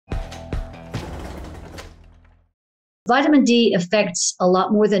Vitamin D affects a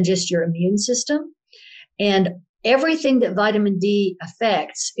lot more than just your immune system. And everything that vitamin D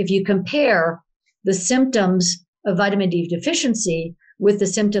affects, if you compare the symptoms of vitamin D deficiency with the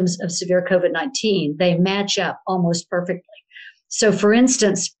symptoms of severe COVID-19, they match up almost perfectly. So for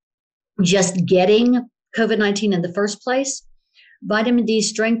instance, just getting COVID-19 in the first place, vitamin D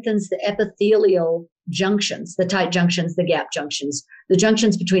strengthens the epithelial junctions, the tight junctions, the gap junctions, the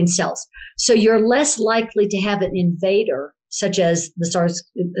junctions between cells. So you're less likely to have an invader, such as the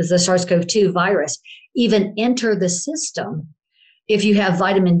SARS-CoV-2 virus, even enter the system if you have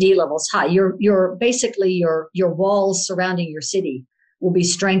vitamin D levels high. Your basically your walls surrounding your city will be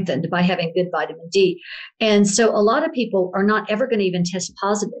strengthened by having good vitamin D. And so a lot of people are not ever going to even test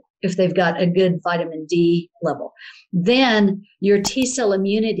positive if they've got a good vitamin D level. Then your T cell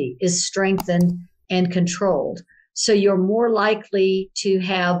immunity is strengthened and controlled. So you're more likely to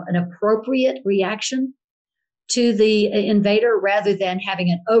have an appropriate reaction to the invader rather than having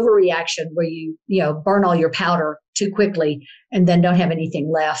an overreaction where you burn all your powder too quickly and then don't have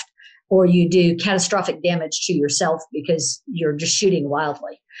anything left, or you do catastrophic damage to yourself because you're just shooting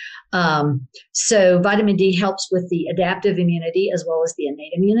wildly. So vitamin D helps with the adaptive immunity as well as the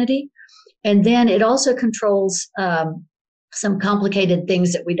innate immunity. And then it also controls some complicated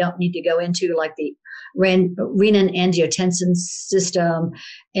things that we don't need to go into, like the renin-angiotensin system.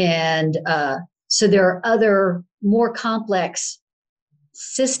 And so there are other more complex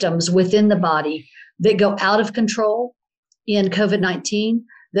systems within the body that go out of control in COVID-19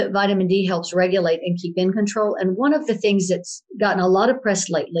 that vitamin D helps regulate and keep in control. And one of the things that's gotten a lot of press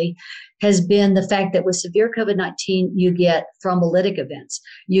lately has been the fact that with severe COVID-19, you get thrombolytic events.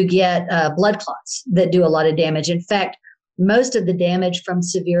 You get blood clots that do a lot of damage. In fact, most of the damage from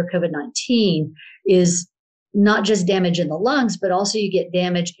severe COVID-19 is not just damage in the lungs, but also you get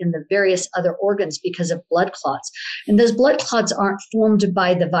damage in the various other organs because of blood clots. And those blood clots aren't formed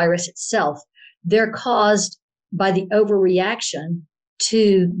by the virus itself. They're caused by the overreaction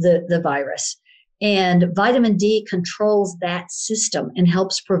to the virus. And vitamin D controls that system and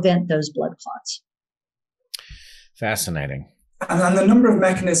helps prevent those blood clots. Fascinating. And the number of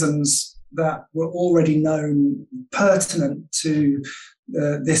mechanisms that were already known pertinent to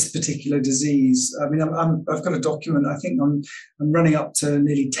this particular disease. I mean, I've got a document. I think I'm running up to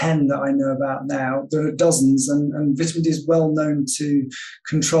nearly 10 that I know about now. There are dozens, and vitamin D is well known to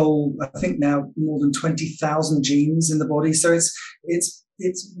control, I think now, more than 20,000 genes in the body. So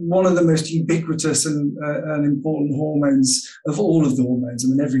it's one of the most ubiquitous and important hormones of all of the hormones. I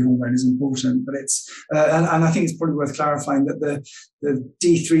mean, every hormone is important, but it's and I think it's probably worth clarifying that the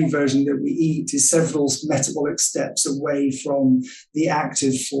D3 version that we eat is several metabolic steps away from the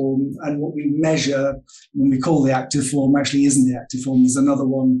active form, and what we measure when we call the active form actually isn't the active form. There's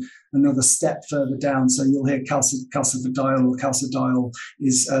another step further down. So you'll hear calcidiol or calcidiol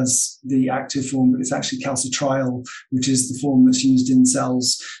is as the active form, but it's actually calcitriol, which is the form that's used in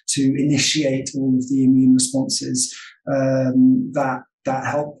cells to initiate all of the immune responses that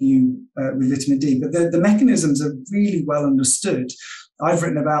help you with vitamin D. But the mechanisms are really well understood. I've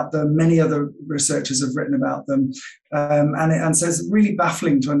written about them. Many other researchers have written about them. And so it's really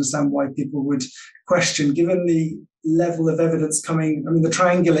baffling to understand why people would question, given the level of evidence coming. I mean, the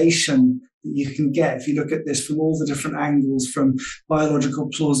triangulation that you can get if you look at this from all the different angles, from biological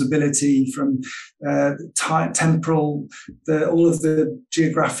plausibility, from temporal, all of the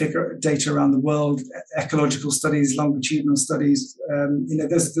geographic data around the world, ecological studies, longitudinal studies.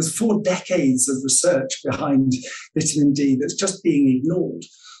 There's 4 decades of research behind vitamin D that's just being ignored.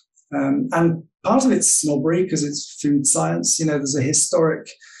 And part of it's snobbery because it's food science. There's a historic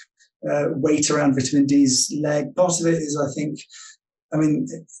weight around vitamin D's leg. Part of it is, I think,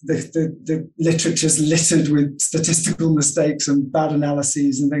 the literature's littered with statistical mistakes and bad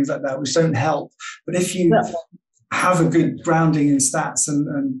analyses and things like that, which don't help. But if you have a good grounding in stats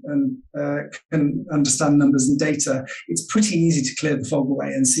and can understand numbers and data, it's pretty easy to clear the fog away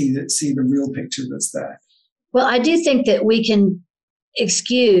and see the real picture that's there. Well, I do think that we can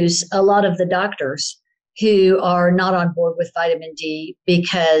excuse a lot of the doctors who are not on board with vitamin D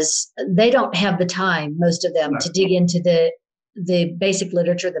because they don't have the time, most of them, to dig into the basic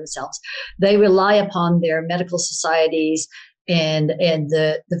literature themselves. They rely upon their medical societies and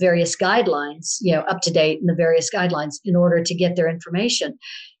the various guidelines, up to date, and the various guidelines in order to get their information.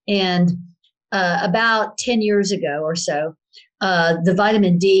 And about 10 years ago or so, the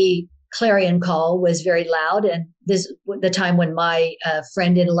vitamin D clarion call was very loud. And this the time when my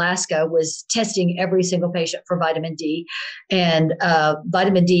friend in Alaska was testing every single patient for vitamin D. And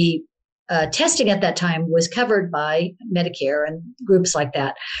vitamin D testing at that time was covered by Medicare and groups like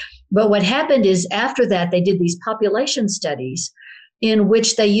that. But what happened is after that, they did these population studies in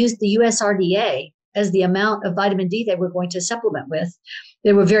which they used the USRDA as the amount of vitamin D they were going to supplement with.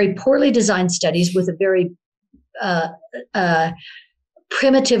 They were very poorly designed studies with a very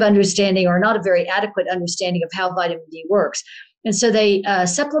primitive understanding, or not a very adequate understanding of how vitamin D works. And so they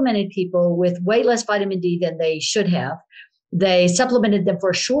supplemented people with way less vitamin D than they should have. They supplemented them for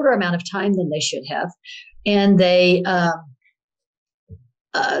a shorter amount of time than they should have. And they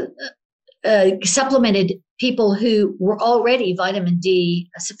supplemented people who were already vitamin D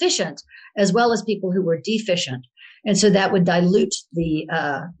sufficient, as well as people who were deficient. And so that would dilute the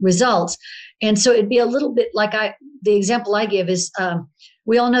results. And so it'd be a little bit like the example I give is,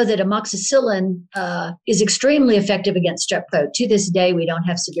 we all know that amoxicillin is extremely effective against strep throat. To this day, we don't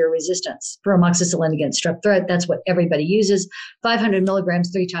have severe resistance for amoxicillin against strep throat. That's what everybody uses. 500 milligrams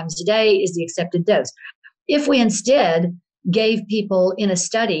 3 times a day is the accepted dose. If we instead gave people in a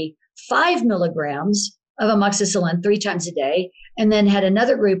study 5 milligrams of amoxicillin 3 times a day, and then had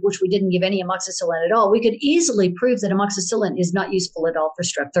another group which we didn't give any amoxicillin at all, we could easily prove that amoxicillin is not useful at all for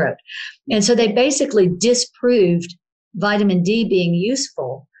strep throat. And so they basically disproved vitamin D being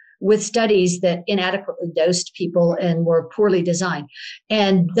useful with studies that inadequately dosed people and were poorly designed.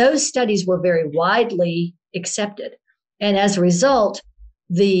 And those studies were very widely accepted. And as a result,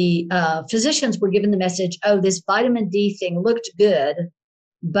 the physicians were given the message, oh, this vitamin D thing looked good,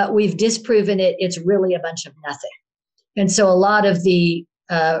 but we've disproven it. It's really a bunch of nothing. And so a lot of the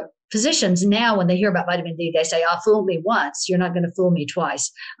physicians now, when they hear about vitamin D, they say, fool me once, you're not going to fool me twice.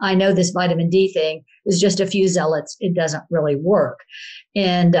 I know this vitamin D thing is just a few zealots. It doesn't really work.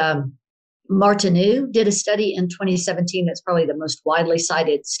 And Martineau did a study in 2017 that's probably the most widely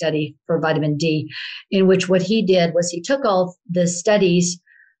cited study for vitamin D, in which what he did was he took all the studies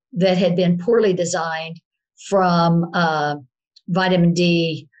that had been poorly designed from vitamin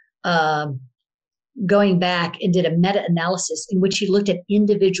D, going back and did a meta-analysis in which he looked at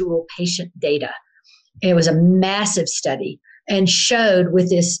individual patient data. It was a massive study and showed with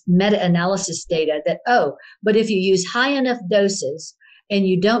this meta-analysis data that, but if you use high enough doses and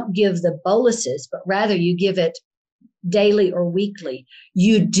you don't give the boluses, but rather you give it daily or weekly,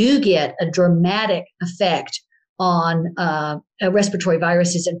 you do get a dramatic effect on respiratory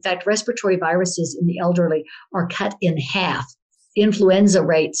viruses. In fact, respiratory viruses in the elderly are cut in half. Influenza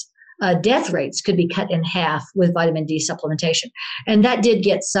rates, death rates could be cut in half with vitamin D supplementation. And that did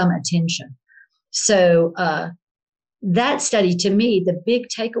get some attention. So that study, to me, the big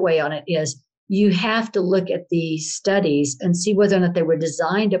takeaway on it is you have to look at these studies and see whether or not they were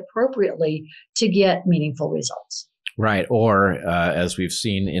designed appropriately to get meaningful results. Right. Or as we've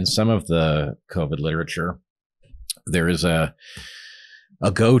seen in some of the COVID literature, there is a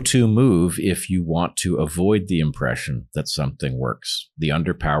go-to move if you want to avoid the impression that something works, the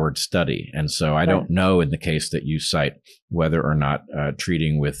Underpowered study. And so I don't know in the case that you cite whether or not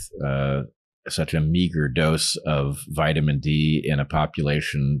treating with such a meager dose of vitamin D in a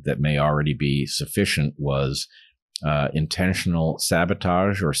population that may already be sufficient was intentional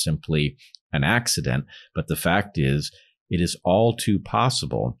sabotage or simply an accident. But the fact is, it is all too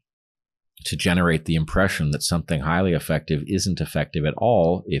possible to generate the impression that something highly effective isn't effective at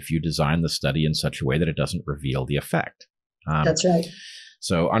all if you design the study in such a way that it doesn't reveal the effect. That's right.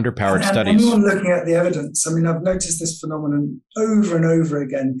 So underpowered studies. Anyone looking at the evidence, I mean, I've noticed this phenomenon over and over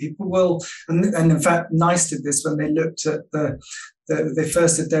again. People will, and in fact, NICE did this when they looked at they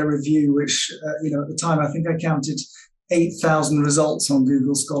first did their review, which, at the time, I think I counted 8,000 results on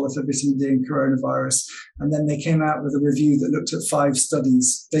Google Scholar for vitamin D and coronavirus. And then they came out with a review that looked at 5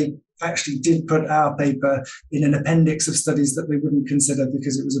 studies. They actually did put our paper in an appendix of studies that they wouldn't consider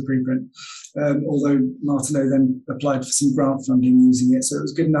because it was a preprint. Although Martineau then applied for some grant funding using it. So it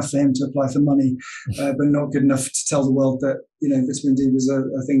was good enough for him to apply for money, but not good enough to tell the world that, vitamin D was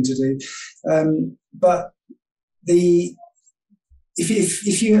a thing to do. But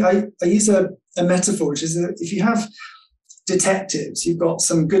I use a metaphor, which is that if you have detectives, you've got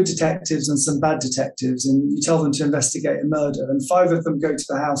some good detectives and some bad detectives, and you tell them to investigate a murder, and 5 of them go to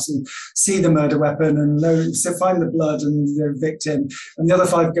the house and see the murder weapon and find the blood and the victim, and the other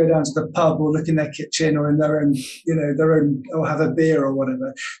 5 go down to the pub or look in their kitchen or in their own, or have a beer or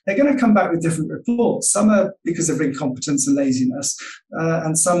whatever. They're going to come back with different reports. Some are because of incompetence and laziness,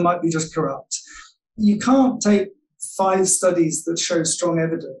 and some might be just corrupt. You can't take 5 studies that show strong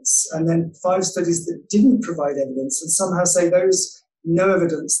evidence and then 5 studies that didn't provide evidence and somehow say those no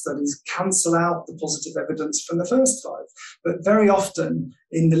evidence studies cancel out the positive evidence from the first 5. But very often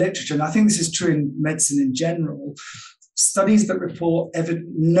in the literature, and I think this is true in medicine in general, studies that report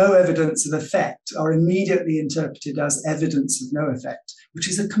no evidence of effect are immediately interpreted as evidence of no effect, which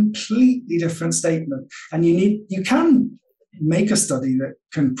is a completely different statement. And you can make a study that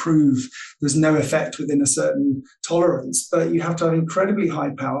can prove there's no effect within a certain tolerance, but you have to have incredibly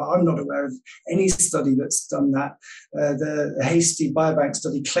high power. I'm not aware of any study that's done that. The hasty biobank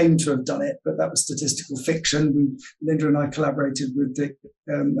study claimed to have done it, but that was statistical fiction. Linda and I collaborated with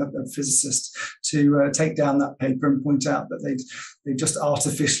a physicist to take down that paper and point out that they just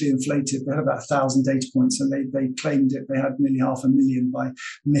artificially inflated. They had about 1,000 data points, and they claimed it. They had nearly 500,000 by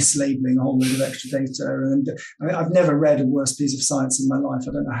mislabeling a whole load of extra data. And I mean, I've never read a worse piece of science in my life. I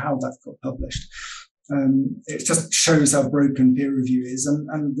don't know how that got published. It just shows how broken peer review is,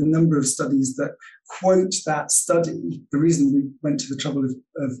 and the number of studies that quote that study. The reason we went to the trouble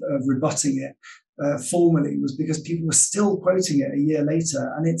of rebutting it formally was because people were still quoting it a year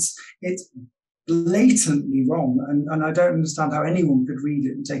later, and it's blatantly wrong. And I don't understand how anyone could read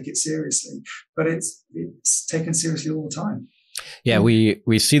it and take it seriously, but it's taken seriously all the time. Yeah,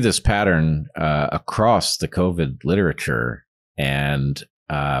 we see this pattern across the COVID literature, and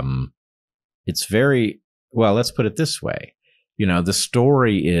it's very, well, let's put it this way. You know, the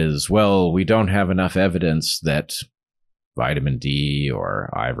story is, well, we don't have enough evidence that vitamin D or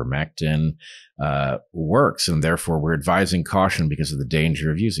ivermectin works, and therefore we're advising caution because of the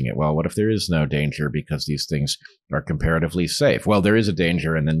danger of using it. Well, what if there is no danger because these things are comparatively safe? Well, there is a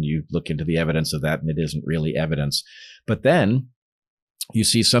danger, and then you look into the evidence of that, and it isn't really evidence. But then you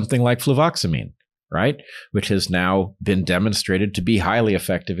see something like fluvoxamine, right, which has now been demonstrated to be highly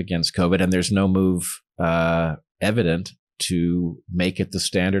effective against COVID, and there's no move evident to make it the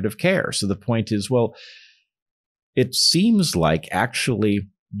standard of care. So the point is, well, it seems like actually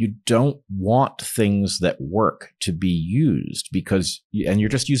you don't want things that work to be used because, and you're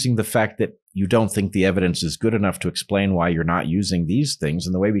just using the fact that you don't think the evidence is good enough to explain why you're not using these things.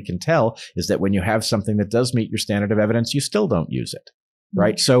 And the way we can tell is that when you have something that does meet your standard of evidence, you still don't use it.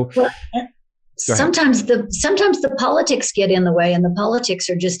 Right. So sometimes the politics get in the way, and the politics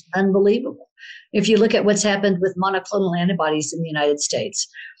are just unbelievable. If you look at what's happened with monoclonal antibodies in the United States,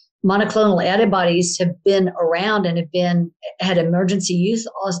 monoclonal antibodies have been around and had emergency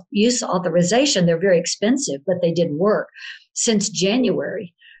use authorization. They're very expensive, but they did work since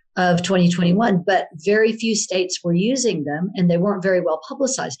January of 2021. But very few states were using them, and they weren't very well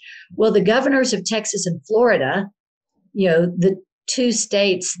publicized. Well, the governors of Texas and Florida, the two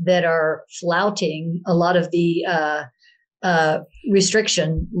states that are flouting a lot of the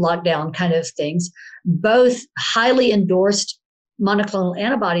restriction lockdown kind of things, both highly endorsed monoclonal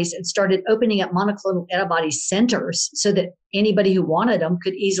antibodies and started opening up monoclonal antibody centers so that anybody who wanted them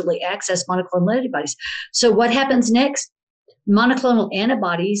could easily access monoclonal antibodies. So what happens next? Monoclonal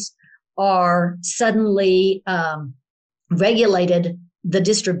antibodies are suddenly regulated. The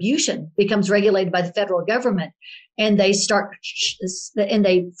distribution becomes regulated by the federal government, and they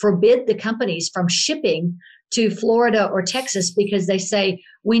forbid the companies from shipping to Florida or Texas because they say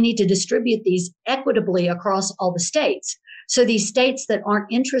we need to distribute these equitably across all the states. So these states that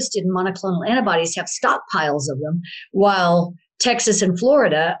aren't interested in monoclonal antibodies have stockpiles of them, while Texas and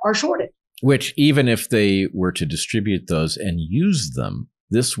Florida are shorted. Which, even if they were to distribute those and use them,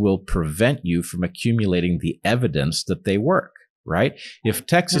 this will prevent you from accumulating the evidence that they work, right? If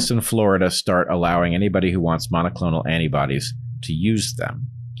Texas and Florida start allowing anybody who wants monoclonal antibodies to use them,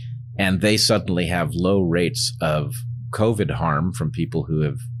 and they suddenly have low rates of COVID harm from people who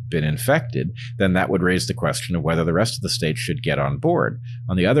have been infected, then that would raise the question of whether the rest of the states should get on board.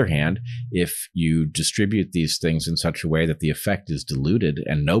 On the other hand, if you distribute these things in such a way that the effect is diluted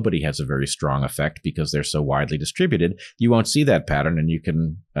and nobody has a very strong effect because they're so widely distributed, you won't see that pattern, and you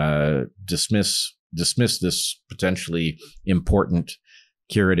can dismiss this potentially important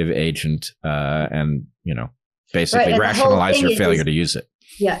curative agent and basically rationalize your failure to use it.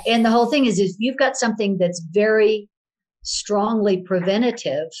 Yeah, and the whole thing is you've got something that's very strongly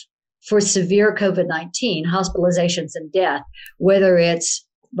preventative for severe COVID-19, hospitalizations and death, whether it's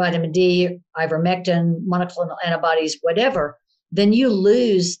vitamin D, ivermectin, monoclonal antibodies, whatever, then you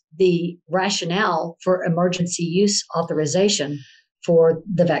lose the rationale for emergency use authorization for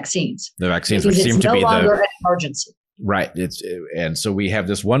the vaccines. The vaccines, which seem to be an emergency. Right. And so we have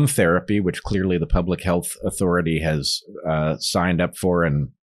this one therapy, which clearly the public health authority has signed up for and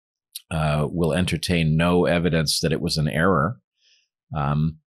will entertain no evidence that it was an error.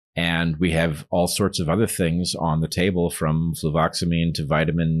 And we have all sorts of other things on the table, from fluvoxamine to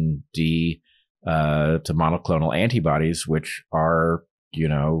vitamin D to monoclonal antibodies, which are,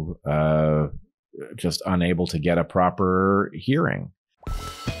 just unable to get a proper hearing.